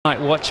Night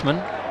watchman.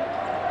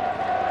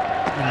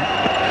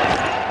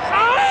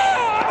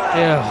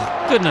 Yeah,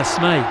 goodness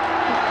me.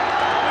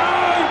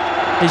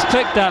 He's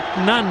picked up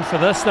none for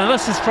this. Now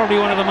this is probably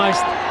one of the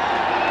most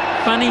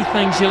funny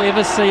things you'll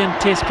ever see in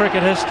Test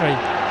cricket history.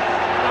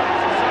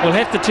 We'll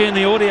have to turn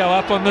the audio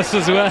up on this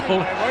as well.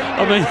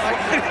 I mean,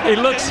 he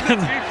looks in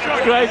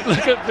great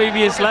look at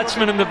PBS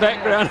Lutchman in the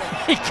background.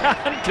 He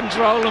can't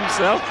control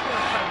himself.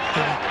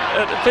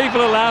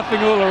 People are laughing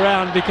all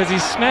around because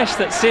he's smashed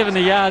at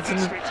 70 yards and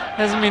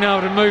hasn't been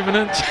able to move an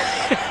inch.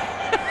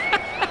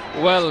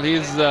 Well,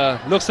 he's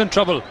looks in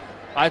trouble.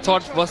 I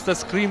thought the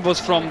scream was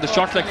from the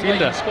short leg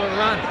fielder.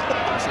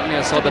 Suddenly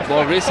I saw the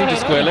ball racing to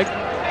square leg.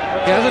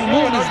 He hasn't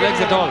moved his legs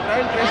at all.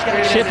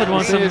 Shepherd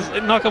wants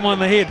to knock him on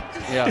the head.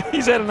 Yeah.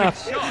 He's had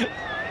enough.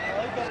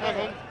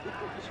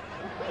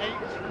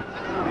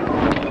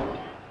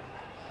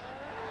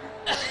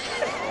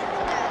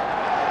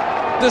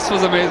 This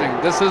was amazing.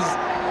 This is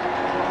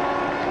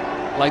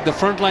like the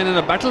front line in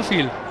a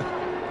battlefield.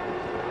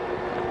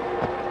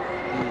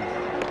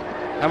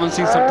 Haven't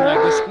seen something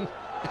like this.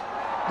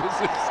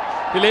 This is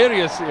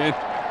hilarious.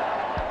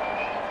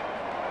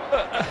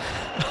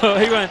 Oh,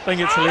 he won't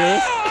think it's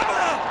hilarious.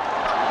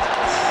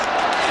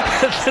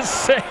 The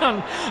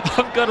sound,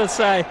 I've got to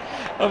say,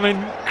 I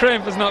mean,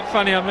 cramp is not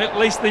funny. I mean, at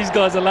least these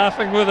guys are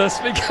laughing with us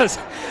because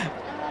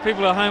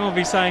people at home will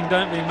be saying,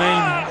 don't be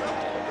mean.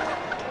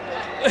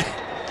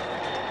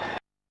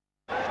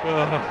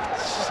 Oh,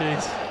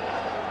 jeez.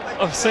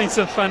 I've seen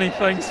some funny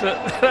things, but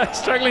they're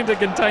struggling to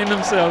contain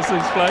themselves,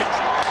 these blokes.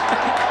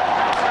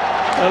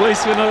 At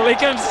least when he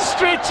comes the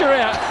stretcher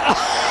out.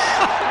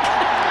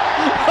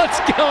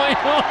 What's going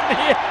on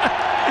here?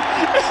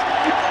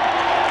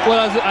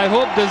 Well, I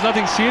hope there's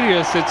nothing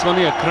serious. It's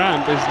only a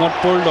cramp. It's not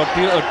pulled or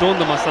torn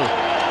the muscle.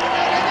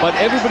 But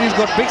everybody's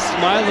got big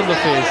smiles on the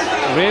face.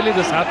 Rarely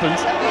this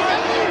happens.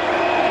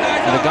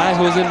 And the guy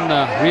who's in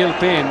real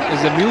pain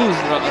is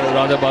amused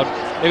rather about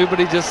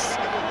everybody just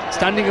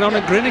standing around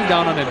and grinning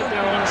down on him.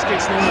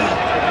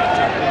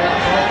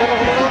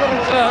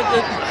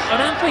 I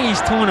don't think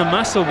he's torn a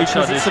muscle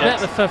because it's about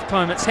the fifth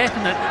time it's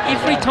happened.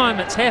 Every time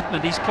it's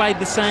happened, he's played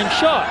the same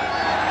shot.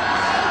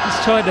 He's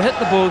tried to hit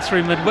the ball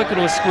through mid-wicket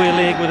or square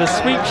leg with a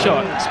sweep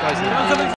shot.